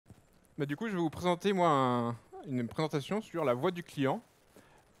Du coup, je vais vous présenter moi une présentation sur la voix du client.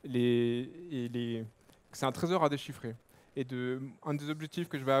 C'est un trésor à déchiffrer. Un des objectifs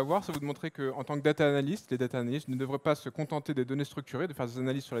que je vais avoir, c'est vous de montrer qu'en tant que data analyst, les data analysts ne devraient pas se contenter des données structurées, de faire des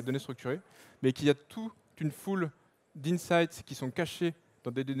analyses sur les données structurées, mais qu'il y a toute une foule d'insights qui sont cachés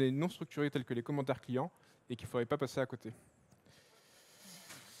dans des données non structurées telles que les commentaires clients et qu'il ne faudrait pas passer à côté.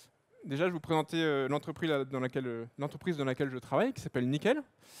 Déjà, je vais vous présenter l'entreprise dans laquelle je travaille, qui s'appelle Nickel.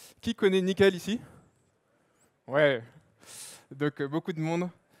 Qui connaît Nickel ici? Ouais, donc beaucoup de monde.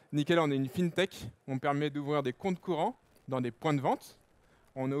 Nickel, on est une fintech. On permet d'ouvrir des comptes courants dans des points de vente.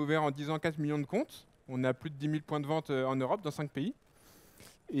 On a ouvert en 10 ans 4 millions de comptes. On a plus de 10 000 points de vente en Europe, dans 5 pays.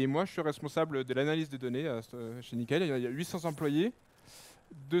 Et moi, je suis responsable de l'analyse de données chez Nickel. Il y a 800 employés,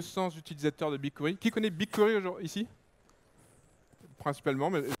 200 utilisateurs de BigQuery. Qui connaît BigQuery ici? Principalement,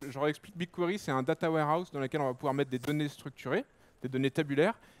 mais je leur explique. BigQuery, c'est un data warehouse dans lequel on va pouvoir mettre des données structurées, des données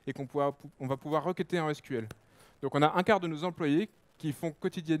tabulaires, et on va pouvoir requêter en SQL. Donc on a un quart de nos employés qui font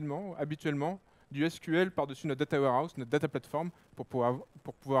quotidiennement, habituellement, du SQL par-dessus notre data warehouse, notre data platform, pour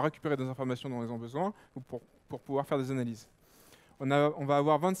pouvoir récupérer des informations dont ils ont besoin ou pour pouvoir faire des analyses. On va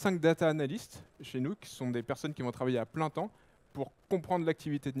avoir 25 data analysts chez nous, qui sont des personnes qui vont travailler à plein temps pour comprendre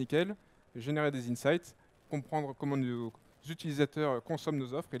l'activité de Nickel, générer des insights, comprendre comment nos utilisateurs consomment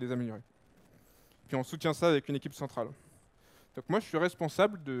nos offres et les améliorer. Puis on soutient ça avec une équipe centrale. Donc moi, je suis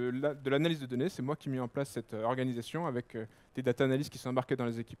responsable de l'analyse de données. C'est moi qui ai mis en place cette organisation avec des data analysts qui sont embarqués dans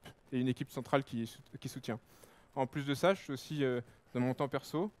les équipes et une équipe centrale qui soutient. En plus de ça, je suis aussi, dans mon temps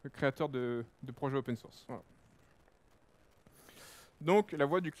perso, le créateur de projets open source. Voilà. Donc, la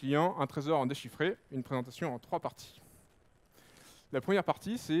voix du client, un trésor en déchiffré, une présentation en 3 parties. La première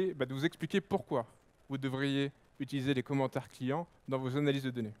partie, c'est de vous expliquer pourquoi vous devriez utiliser les commentaires clients dans vos analyses de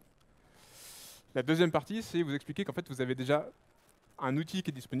données. La deuxième partie, c'est vous expliquer qu'en fait, vous avez déjà un outil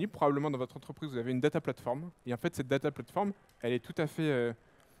qui est disponible. Probablement dans votre entreprise, vous avez une data platform. Et en fait, cette data platform, elle est tout à fait,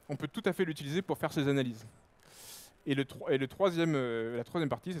 on peut tout à fait l'utiliser pour faire ces analyses. Et la troisième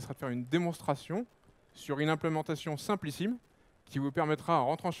partie, ce sera de faire une démonstration sur une implémentation simplissime qui vous permettra, en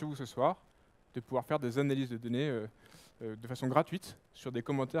rentrant chez vous ce soir, de pouvoir faire des analyses de données de façon gratuite sur des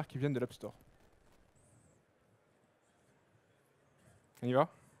commentaires qui viennent de l'App Store. On y va?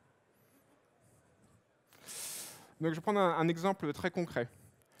 Donc, je vais prendre un exemple très concret.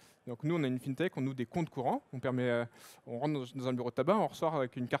 Donc, nous, on a une fintech, on ouvre des comptes courants. On rentre dans un bureau de tabac, on ressort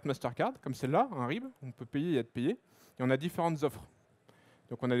avec une carte Mastercard, comme celle-là, un RIB. On peut payer et être payé. Et on a différentes offres.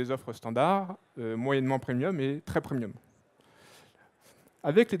 Donc, on a des offres standards, moyennement premium et très premium.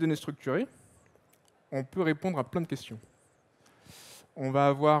 Avec les données structurées, on peut répondre à plein de questions. On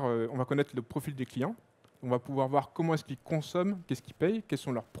va connaître le profil des clients. On va pouvoir voir comment est-ce qu'ils consomment, qu'est-ce qu'ils payent, quels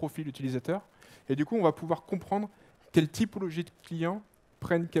sont leurs profils utilisateurs. Et du coup, on va pouvoir comprendre quelle typologie de clients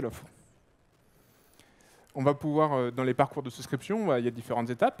prennent quelle offre. On va pouvoir, dans les parcours de souscription, il y a différentes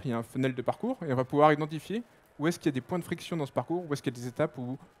étapes, il y a un funnel de parcours, et on va pouvoir identifier où est-ce qu'il y a des points de friction dans ce parcours, où est-ce qu'il y a des étapes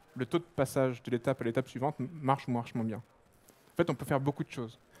où le taux de passage de l'étape à l'étape suivante marche ou marche moins bien. En fait, on peut faire beaucoup de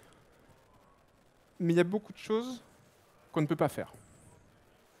choses. Mais il y a beaucoup de choses qu'on ne peut pas faire.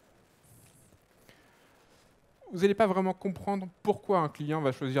 Vous n'allez pas vraiment comprendre pourquoi un client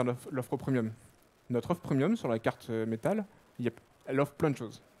va choisir l'offre premium. Notre offre premium sur la carte métal, elle offre plein de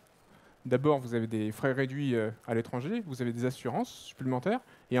choses. D'abord, vous avez des frais réduits à l'étranger, vous avez des assurances supplémentaires,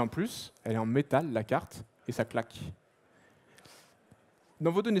 et en plus, elle est en métal, la carte, et ça claque.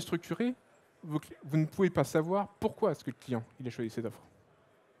 Dans vos données structurées, vous ne pouvez pas savoir pourquoi est-ce que le client il a choisi cette offre.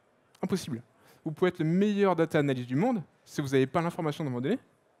 Impossible. Vous pouvez être le meilleur data analyst du monde, si vous n'avez pas l'information dans vos données,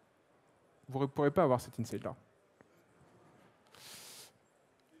 vous ne pourrez pas avoir cet insight-là.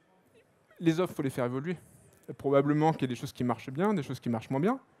 Les offres, il faut les faire évoluer. Probablement qu'il y a des choses qui marchent bien, des choses qui marchent moins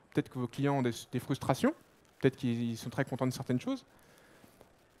bien. Peut-être que vos clients ont des frustrations. Peut-être qu'ils sont très contents de certaines choses.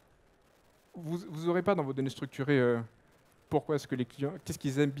 Vous n'aurez pas dans vos données structurées pourquoi est-ce que les clients, qu'est-ce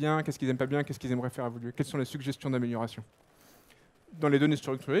qu'ils aiment bien, qu'est-ce qu'ils n'aiment pas bien, qu'est-ce qu'ils aimeraient faire évoluer, quelles sont les suggestions d'amélioration. Dans les données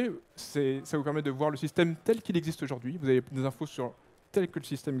structurées, ça vous permet de voir le système tel qu'il existe aujourd'hui. Vous avez des infos sur tel que le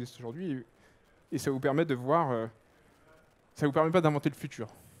système existe aujourd'hui, et ça vous permet de voir. Ça vous permet pas d'inventer le futur.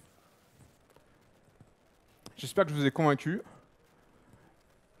 J'espère que je vous ai convaincu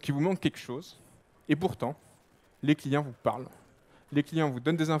qu'il vous manque quelque chose. Et pourtant, les clients vous parlent. Les clients vous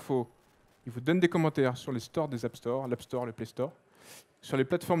donnent des infos, ils vous donnent des commentaires sur les stores des App Store, l'App Store, le Play Store, sur les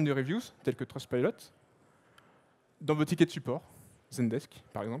plateformes de reviews, telles que Trustpilot, dans vos tickets de support, Zendesk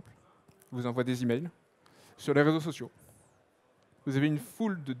par exemple, vous envoie des emails, sur les réseaux sociaux. Vous avez une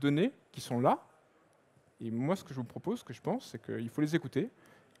foule de données qui sont là, et moi ce que je vous propose, ce que je pense, c'est qu'il faut les écouter.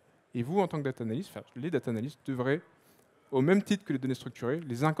 Et vous, en tant que data analyst, les data analysts devraient au même titre que les données structurées,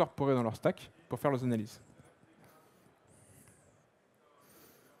 les incorporer dans leur stack pour faire leurs analyses.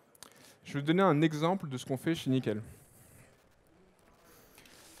 Je vais vous donner un exemple de ce qu'on fait chez Nickel.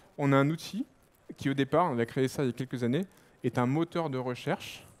 On a un outil qui, au départ, on a créé ça il y a quelques années, est un moteur de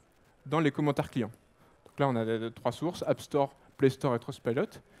recherche dans les commentaires clients. Donc là, on a 3 sources, App Store, Play Store et Trustpilot.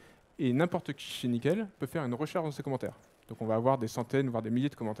 Et n'importe qui chez Nickel peut faire une recherche dans ces commentaires. Donc on va avoir des centaines, voire des milliers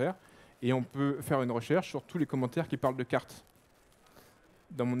de commentaires. Et on peut faire une recherche sur tous les commentaires qui parlent de cartes.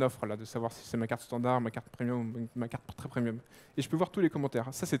 Dans mon offre, là, de savoir si c'est ma carte standard, ma carte premium ou ma carte très premium. Et je peux voir tous les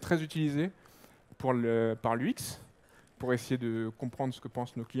commentaires. Ça, c'est très utilisé par l'UX, pour essayer de comprendre ce que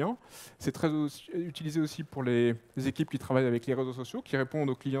pensent nos clients. C'est très utilisé aussi pour les équipes qui travaillent avec les réseaux sociaux, qui répondent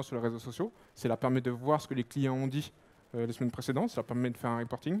aux clients sur les réseaux sociaux. Ça leur permet de voir ce que les clients ont dit les semaines précédentes. Ça leur permet de faire un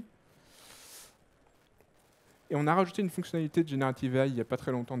reporting. Et on a rajouté une fonctionnalité de Generative AI il n'y a pas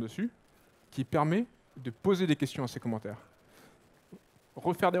très longtemps dessus, qui permet de poser des questions à ces commentaires.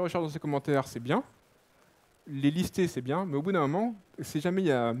 Refaire des recherches dans ces commentaires, c'est bien. Les lister, c'est bien. Mais au bout d'un moment, si jamais il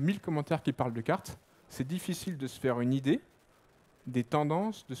y a 1000 commentaires qui parlent de cartes, c'est difficile de se faire une idée des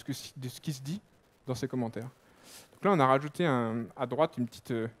tendances, de ce qui se dit dans ces commentaires. Donc là, on a rajouté à droite une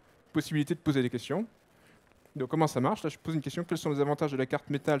petite possibilité de poser des questions. Donc comment ça marche? Là, je pose une question. Quels sont les avantages de la carte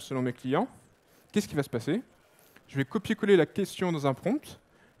métal selon mes clients? Qu'est-ce qui va se passer? Je vais copier-coller la question dans un prompt.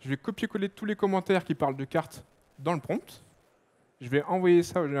 Je vais copier-coller tous les commentaires qui parlent de cartes dans le prompt. Je vais envoyer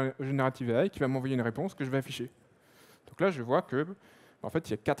ça au Generative AI qui va m'envoyer une réponse que je vais afficher. Donc là, je vois que, en fait,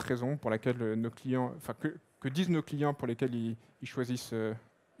 il y a 4 raisons pour lesquelles nos clients, enfin, que disent nos clients pour lesquels ils choisissent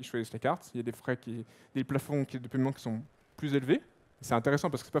les cartes. Il y a des plafonds de paiement qui sont plus élevés. C'est intéressant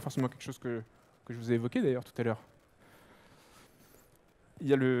parce que c'est pas forcément quelque chose que je vous ai évoqué d'ailleurs tout à l'heure. Il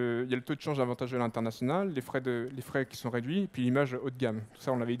y a le taux de change avantageux à l'international, les frais qui sont réduits, et puis l'image haut de gamme. Tout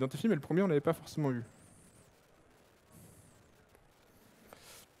ça, on l'avait identifié, mais le premier, on ne l'avait pas forcément vu.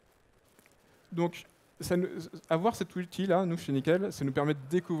 Donc, avoir cet outil-là, nous, chez Nickel, ça nous permet de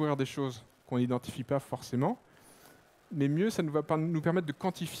découvrir des choses qu'on n'identifie pas forcément, mais mieux, ça va nous permettre de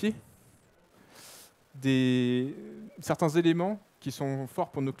quantifier certains éléments qui sont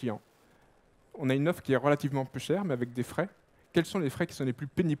forts pour nos clients. On a une offre qui est relativement peu chère, mais avec des frais. Quels sont les frais qui sont les plus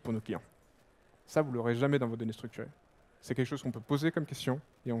pénibles pour nos clients? Ça, vous ne l'aurez jamais dans vos données structurées. C'est quelque chose qu'on peut poser comme question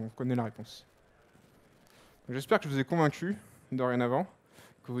et on connaît la réponse. J'espère que je vous ai convaincu, dorénavant,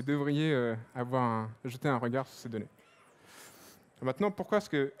 que vous devriez jeter un regard sur ces données. Maintenant, pourquoi est-ce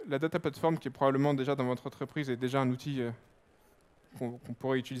que la data platform, qui est probablement déjà dans votre entreprise, est déjà un outil qu'on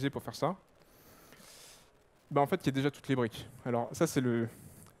pourrait utiliser pour faire ça? En fait, il y a déjà toutes les briques. Alors ça, c'est le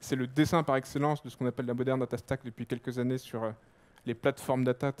dessin par excellence de ce qu'on appelle la moderne data stack depuis quelques années sur les plateformes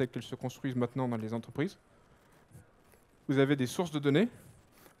data telles qu'elles se construisent maintenant dans les entreprises. Vous avez des sources de données,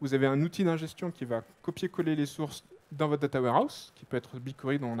 vous avez un outil d'ingestion qui va copier-coller les sources dans votre data warehouse, qui peut être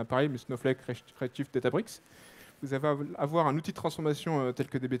BigQuery dans mon appareil, mais Snowflake, Redshift, Databricks. Vous allez avoir un outil de transformation tel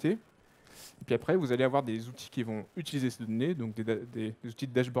que DBT. Et puis après, vous allez avoir des outils qui vont utiliser ces données, donc des outils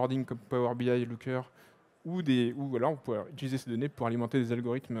de dashboarding comme Power BI, Looker, ou alors on peut utiliser ces données pour alimenter des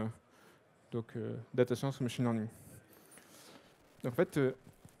algorithmes, donc data science ou machine learning. En fait,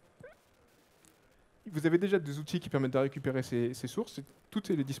 vous avez déjà des outils qui permettent de récupérer ces sources,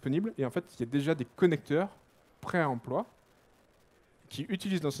 tout est disponible, et en fait, il y a déjà des connecteurs prêts à emploi qui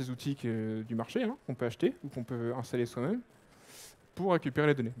utilisent dans ces outils du marché, qu'on peut acheter ou qu'on peut installer soi-même, pour récupérer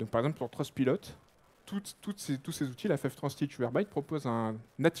les données. Donc par exemple, pour Trustpilot, tous ces outils, la FF Stitch ou Airbyte, proposent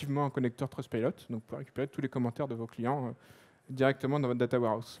nativement un connecteur Trustpilot, donc pour récupérer tous les commentaires de vos clients directement dans votre data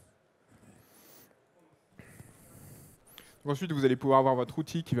warehouse. Donc ensuite, vous allez pouvoir avoir votre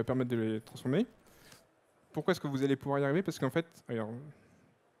outil qui va permettre de les transformer. Pourquoi est-ce que vous allez pouvoir y arriver? Parce qu'en fait, alors,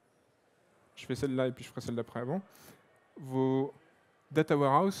 je fais celle-là et puis je ferai celle d'après avant. Vos data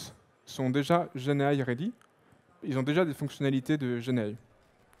warehouse sont déjà GenAI ready. Ils ont déjà des fonctionnalités de GenAI.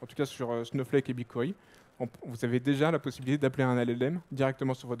 En tout cas, sur Snowflake et BigQuery, vous avez déjà la possibilité d'appeler un LLM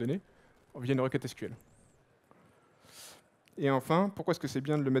directement sur vos données via une requête SQL. Et enfin, pourquoi est-ce que c'est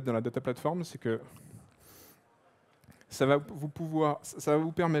bien de le mettre dans la data platform? C'est que ça va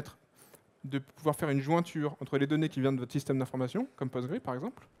vous permettre de pouvoir faire une jointure entre les données qui viennent de votre système d'information, comme Postgre par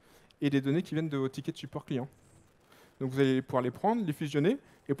exemple, et les données qui viennent de vos tickets de support client. Donc vous allez pouvoir les prendre, les fusionner,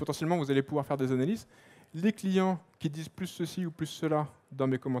 et potentiellement vous allez pouvoir faire des analyses. Les clients qui disent plus ceci ou plus cela dans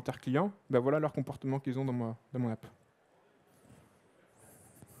mes commentaires clients, voilà leur comportement qu'ils ont dans mon app.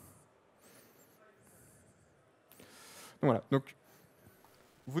 Voilà, donc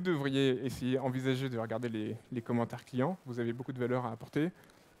vous devriez envisager de regarder les commentaires clients. Vous avez beaucoup de valeur à apporter.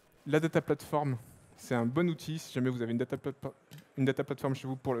 La data platform, c'est un bon outil si jamais vous avez une data platform chez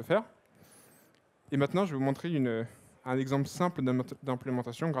vous pour le faire. Et maintenant, je vais vous montrer un exemple simple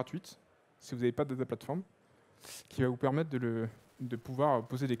d'implémentation gratuite, si vous n'avez pas de data platform, qui va vous permettre de pouvoir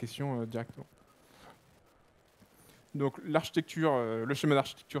poser des questions directement. Donc l'architecture, le schéma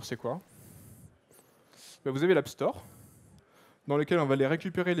d'architecture, c'est quoi? Ben, vous avez l'App Store, dans lequel on va aller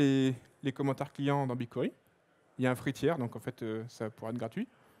récupérer les commentaires clients dans BigQuery. Il y a un free tier, donc en fait, ça pourra être gratuit.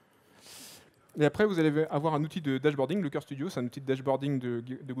 Et après, vous allez avoir un outil de dashboarding, Looker Studio, c'est un outil de dashboarding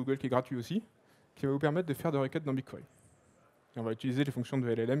de Google qui est gratuit aussi, qui va vous permettre de faire des requêtes dans BigQuery. Et on va utiliser les fonctions de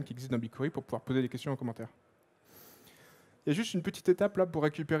LLM qui existent dans BigQuery pour pouvoir poser des questions en commentaire. Il y a juste une petite étape là pour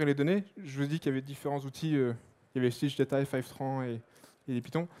récupérer les données. Je vous ai dit qu'il y avait différents outils. Il y avait Stitch Data, Fivetran et les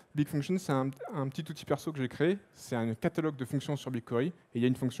Python. BigFunction, c'est un petit outil perso que j'ai créé. C'est un catalogue de fonctions sur BigQuery. Et il y a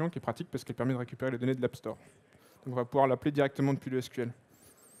une fonction qui est pratique parce qu'elle permet de récupérer les données de l'App Store. Donc on va pouvoir l'appeler directement depuis le SQL.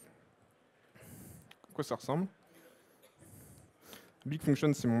 À quoi ça ressemble?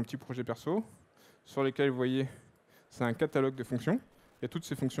 BigFunction, c'est mon petit projet perso, sur lequel vous voyez, c'est un catalogue de fonctions. Il y a toutes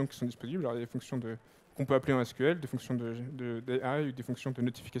ces fonctions qui sont disponibles. Alors, il y a des fonctions qu'on peut appeler en SQL, des fonctions d'AI, des fonctions de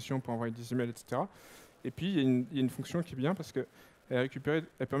notification pour envoyer des emails, etc. Et puis, il y a une fonction qui est bien parce qu'elle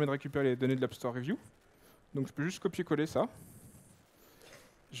permet de récupérer les données de l'App Store Review. Donc, je peux juste copier-coller ça.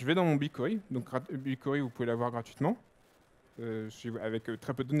 Je vais dans mon BigQuery. Donc, BigQuery, vous pouvez l'avoir gratuitement. Avec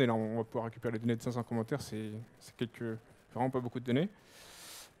très peu de données, là, on va pouvoir récupérer les données de 500 commentaires. C'est vraiment pas beaucoup de données.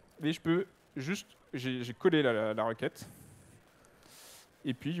 Et je peux juste, j'ai collé la requête.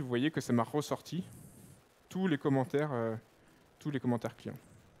 Et puis, vous voyez que ça m'a ressorti tous les commentaires clients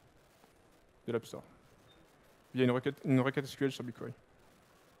de l'App Store. Il y a une requête SQL sur BigQuery.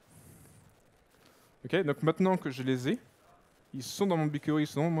 Okay, donc maintenant que je les ai, ils sont dans mon BigQuery, ils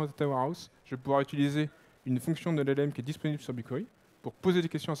sont dans mon data warehouse, je vais pouvoir utiliser une fonction de LLM qui est disponible sur BigQuery pour poser des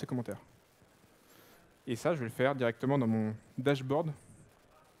questions à ces commentaires. Et ça, je vais le faire directement dans mon dashboard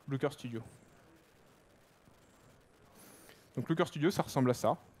Looker Studio. Donc Looker Studio, ça ressemble à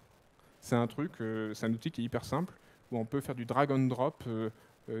ça. C'est un outil qui est hyper simple, où on peut faire du drag and drop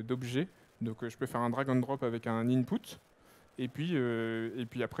d'objets. Donc je peux faire un drag and drop avec un input, et puis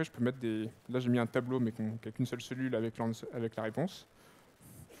après je peux mettre des... Là j'ai mis un tableau, mais qui n'a qu'une seule cellule avec la réponse.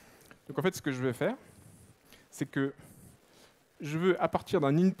 Donc en fait, ce que je vais faire, c'est que je veux, à partir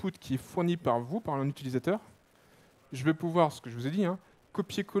d'un input qui est fourni par vous, par un utilisateur, je vais pouvoir, ce que je vous ai dit,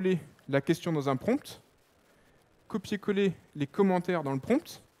 copier-coller la question dans un prompt, copier-coller les commentaires dans le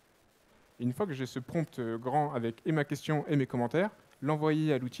prompt, et une fois que j'ai ce prompt grand avec et ma question et mes commentaires,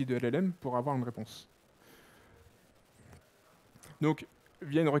 l'envoyer à l'outil de LLM pour avoir une réponse. Donc,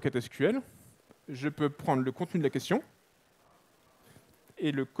 via une requête SQL, je peux prendre le contenu de la question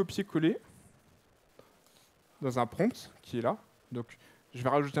et le copier-coller dans un prompt qui est là. Donc, je vais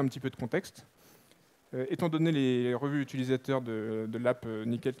rajouter un petit peu de contexte. Étant donné les revues utilisateurs de l'app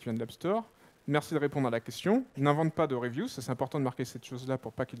Nickel qui vient de l'App Store, merci de répondre à la question. N'invente pas de reviews, c'est important de marquer cette chose-là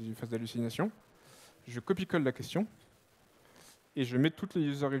pour pas qu'il fasse d'hallucination. Je copie-colle la question et je mets toutes les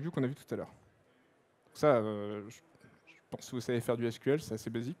user reviews qu'on a vues tout à l'heure. Ça, je pense que vous savez faire du SQL, c'est assez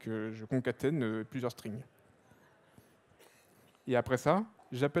basique. Je concatène plusieurs strings. Et après ça,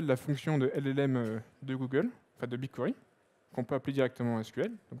 j'appelle la fonction de LLM de Google, enfin de BigQuery, qu'on peut appeler directement en SQL.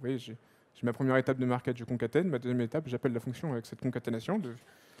 Donc vous voyez, j'ai ma première étape de marquette, je concatène. Ma deuxième étape, j'appelle la fonction avec cette concaténation.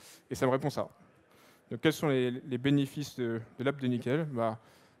 Et ça me répond ça. Donc quels sont les bénéfices de l'app de Nickel?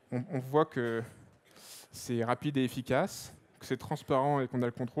 On voit que c'est rapide et efficace, que c'est transparent et qu'on a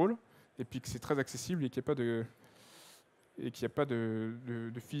le contrôle, et puis que c'est très accessible et qu'il n'y a pas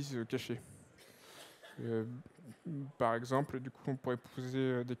de fees cachés. Par exemple, du coup, on pourrait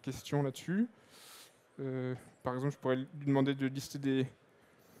poser des questions là-dessus. Par exemple, je pourrais lui demander de lister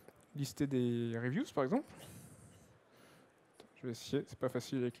des reviews, par exemple. Je vais essayer, c'est pas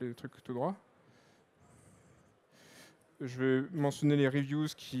facile avec les trucs tout droit. Je vais mentionner les reviews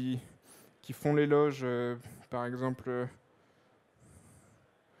qui font l'éloge, par exemple,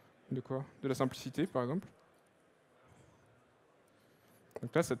 de quoi? De la simplicité, par exemple.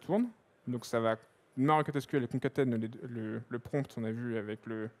 Donc là, ça tourne. Donc ça va, ma requête SQL concatène le prompt, on a vu avec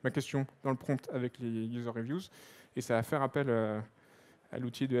ma question dans le prompt avec les user reviews, et ça va faire appel à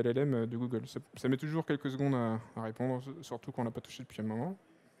l'outil de LLM de Google. Ça met toujours quelques secondes à répondre, surtout quand on l'a pas touché depuis un moment.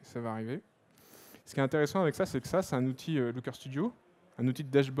 Et ça va arriver. Ce qui est intéressant avec ça, c'est que ça, c'est un outil Looker Studio, un outil de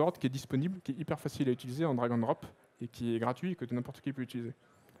dashboard qui est disponible, qui est hyper facile à utiliser en drag and drop, et qui est gratuit et que n'importe qui peut utiliser.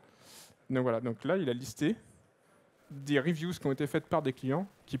 Donc voilà, donc là, il a listé des reviews qui ont été faites par des clients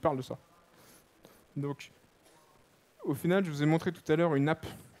qui parlent de ça. Donc, au final, je vous ai montré tout à l'heure une app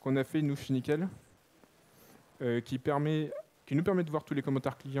qu'on a fait, nous, chez Nickel, qui nous permet de voir tous les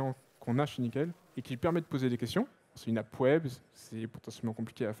commentaires clients qu'on a chez Nickel et qui permet de poser des questions. C'est une app web, c'est potentiellement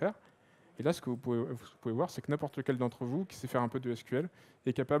compliqué à faire. Et là, ce que vous pouvez voir, c'est que n'importe lequel d'entre vous qui sait faire un peu de SQL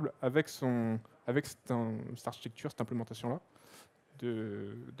est capable, avec cette architecture, cette implémentation-là,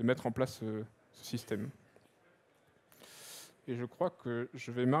 de mettre en place ce système. Et je crois que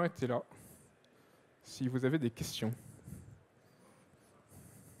je vais m'arrêter là. Si vous avez des questions.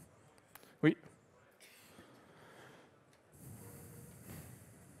 Oui.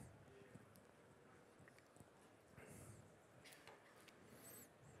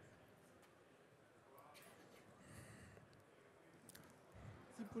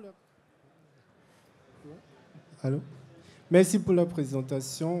 Allô? Merci pour la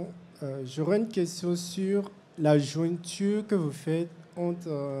présentation. J'aurais une question sur la jointure que vous faites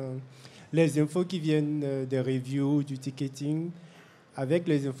entre les infos qui viennent des reviews, du ticketing, avec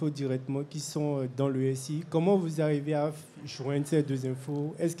les infos directement qui sont dans le SI. Comment vous arrivez à joindre ces deux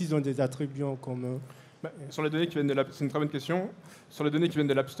infos? Est-ce qu'ils ont des attributs en commun? Sur les données qui viennent de c'est une très bonne question. Sur les données qui viennent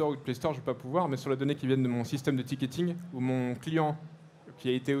de l'App Store ou de Play Store, je ne vais pas pouvoir, mais sur les données qui viennent de mon système de ticketing, où mon client qui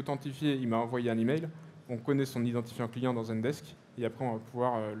a été authentifié, il m'a envoyé un email, on connaît son identifiant client dans Zendesk, et après on va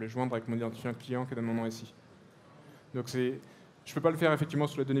pouvoir le joindre avec mon identifiant client qui est dans mon nom SI. Donc je ne peux pas le faire effectivement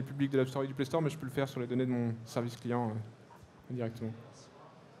sur les données publiques de l'App Store et du Play Store, mais je peux le faire sur les données de mon service client directement.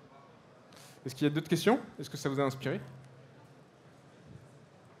 Est-ce qu'il y a d'autres questions? Est-ce que ça vous a inspiré?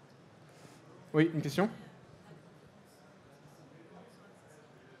 Oui, une question?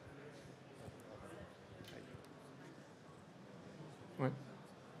 Ouais.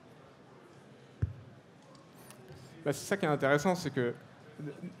 C'est ça qui est intéressant, c'est que...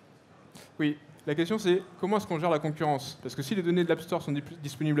 Oui, la question c'est comment est-ce qu'on gère la concurrence? Parce que si les données de l'App Store sont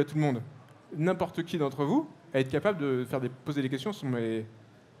disponibles à tout le monde, n'importe qui d'entre vous va être capable de poser des questions sur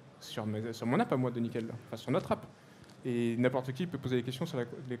mon app à moi de Nickel, enfin sur notre app. Et n'importe qui peut poser des questions sur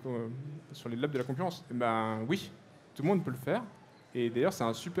les labs de la concurrence. Et ben oui, tout le monde peut le faire. Et d'ailleurs, c'est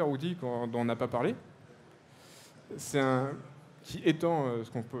un super outil dont on n'a pas parlé. Qui étend ce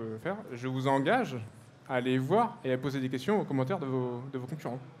qu'on peut faire. Je vous engage à aller voir et à poser des questions aux commentaires de vos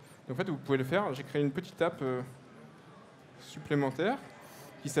concurrents. Donc, en fait, vous pouvez le faire. J'ai créé une petite app supplémentaire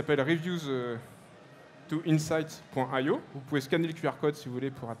qui s'appelle Reviews to Insights.io. Vous pouvez scanner le QR code si vous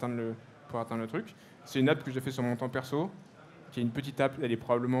voulez pour atteindre le truc. C'est une app que j'ai fait sur mon temps perso, qui est une petite app, elle est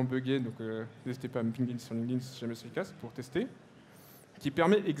probablement buggée, donc n'hésitez pas à me pinguer sur LinkedIn si jamais c'est le cas, pour tester, qui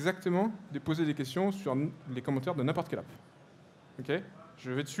permet exactement de poser des questions sur les commentaires de n'importe quelle app. Ok,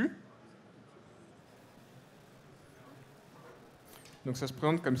 je vais dessus. Donc ça se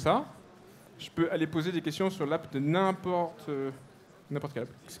présente comme ça. Je peux aller poser des questions sur l'app de n'importe quelle app.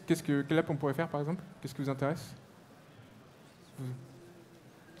 Quelle app on pourrait faire par exemple? Qu'est-ce qui vous intéresse?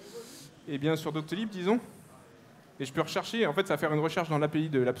 Et bien sur Doctolib, disons. Et je peux rechercher, en fait, ça va faire une recherche dans l'API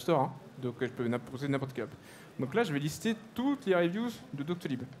de l'App Store. Hein. Donc je peux poser n'importe quelle app. Donc là, je vais lister toutes les reviews de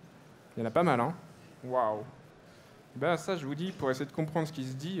Doctolib. Il y en a pas mal, hein. Waouh. Ben ça, je vous dis, pour essayer de comprendre ce qui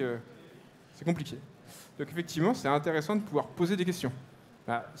se dit, c'est compliqué. Donc effectivement, c'est intéressant de pouvoir poser des questions.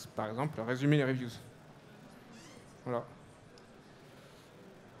 Par exemple, résumer les reviews. Voilà.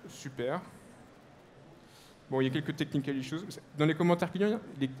 Super. Bon, il y a quelques technical issues. Dans les commentaires clients,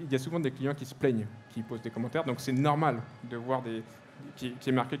 il y a souvent des clients qui se plaignent, qui posent des commentaires. Donc c'est normal de voir qui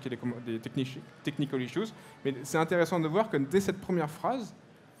est marqué qu'il y a des technical issues. Mais c'est intéressant de voir que dès cette première phrase,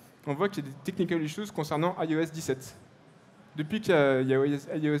 on voit qu'il y a des technical issues concernant iOS 17. Depuis qu'il y a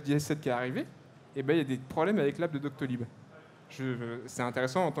iOS 17 qui est arrivé, il y a des problèmes avec l'app de Doctolib. C'est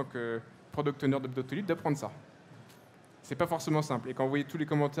intéressant en tant que product owner de Doctolib d'apprendre ça. C'est pas forcément simple. Et quand vous voyez tous les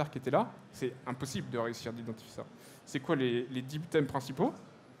commentaires qui étaient là, c'est impossible de réussir d'identifier ça. C'est quoi les 10 thèmes principaux?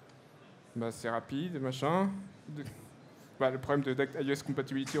 C'est rapide, machin. Le problème de iOS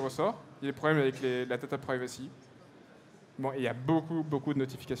compatibility ressort. Il y a des problèmes avec la data privacy. Bon, il y a beaucoup de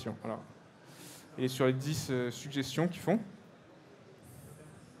notifications. Alors. Et sur les 10 suggestions qu'ils font,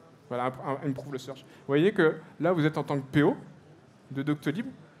 voilà, improve le search. Vous voyez que là, vous êtes en tant que PO de Doctolib.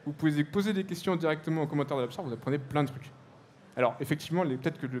 Vous pouvez poser des questions directement aux commentaires de l'App Store, vous apprenez plein de trucs. Alors, effectivement,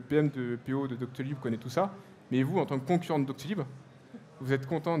 peut-être que le PM de PO de Doctolib connaît tout ça, mais vous, en tant que concurrent de Doctolib, vous êtes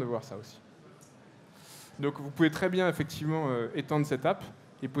content de voir ça aussi. Donc, vous pouvez très bien, effectivement, étendre cette app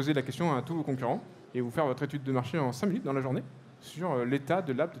et poser la question à tous vos concurrents et vous faire votre étude de marché en 5 minutes dans la journée sur l'état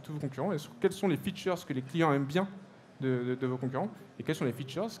de l'app de tous vos concurrents et sur quels sont les features que les clients aiment bien de vos concurrents et quels sont les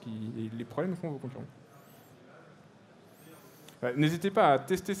features et les problèmes qu'ont vos concurrents. N'hésitez pas à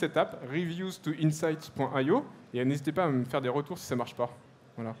tester cette app, reviews2insights.io, et n'hésitez pas à me faire des retours si ça ne marche pas.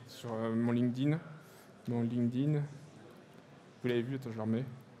 Voilà, sur mon LinkedIn. Vous l'avez vu, attends, je le remets.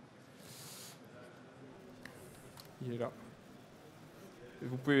 Il est là. Et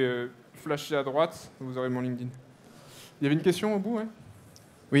vous pouvez flasher à droite, vous aurez mon LinkedIn. Il y avait une question au bout, ouais?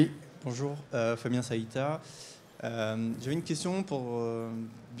 Oui, Bonjour, Fabien Saïta. J'avais une question pour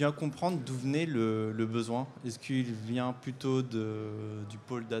bien comprendre d'où venait le besoin. Est-ce qu'il vient plutôt du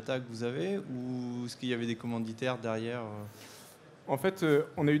pôle data que vous avez ou est-ce qu'il y avait des commanditaires derrière En fait,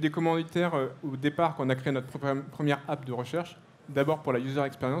 on a eu des commanditaires au départ quand on a créé notre première app de recherche. D'abord pour la user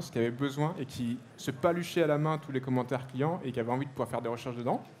experience qui avait besoin et qui se paluchait à la main tous les commentaires clients et qui avait envie de pouvoir faire des recherches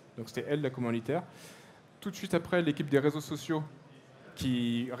dedans. Donc c'était elle la commanditaire. Tout de suite après, l'équipe des réseaux sociaux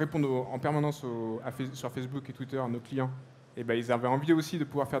qui répondent en permanence sur Facebook et Twitter à nos clients, et ben, ils avaient envie aussi de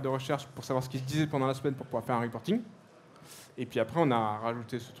pouvoir faire des recherches pour savoir ce qui se disait pendant la semaine pour pouvoir faire un reporting. Et puis après, on a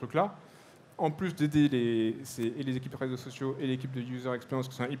rajouté ce truc-là. En plus d'aider les équipes réseaux sociaux et l'équipe de user experience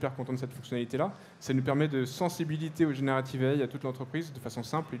qui sont hyper contents de cette fonctionnalité-là, ça nous permet de sensibilité au générative AI à toute l'entreprise de façon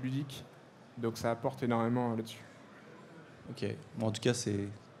simple et ludique. Donc ça apporte énormément là-dessus. Ok, bon, en tout cas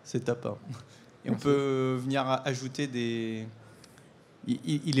c'est top. Hein. Et Merci. on peut venir ajouter des...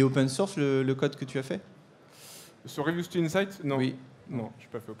 Il est open source le code que tu as fait? Sur Reviews to Insight, non. Oui. Non, je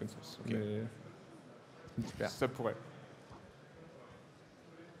n'ai pas fait open source. Okay. Mais super. Ça pourrait.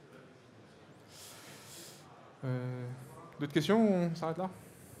 D'autres questions? On s'arrête là?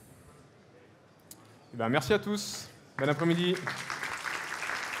 Eh ben, merci à tous. Bon après-midi.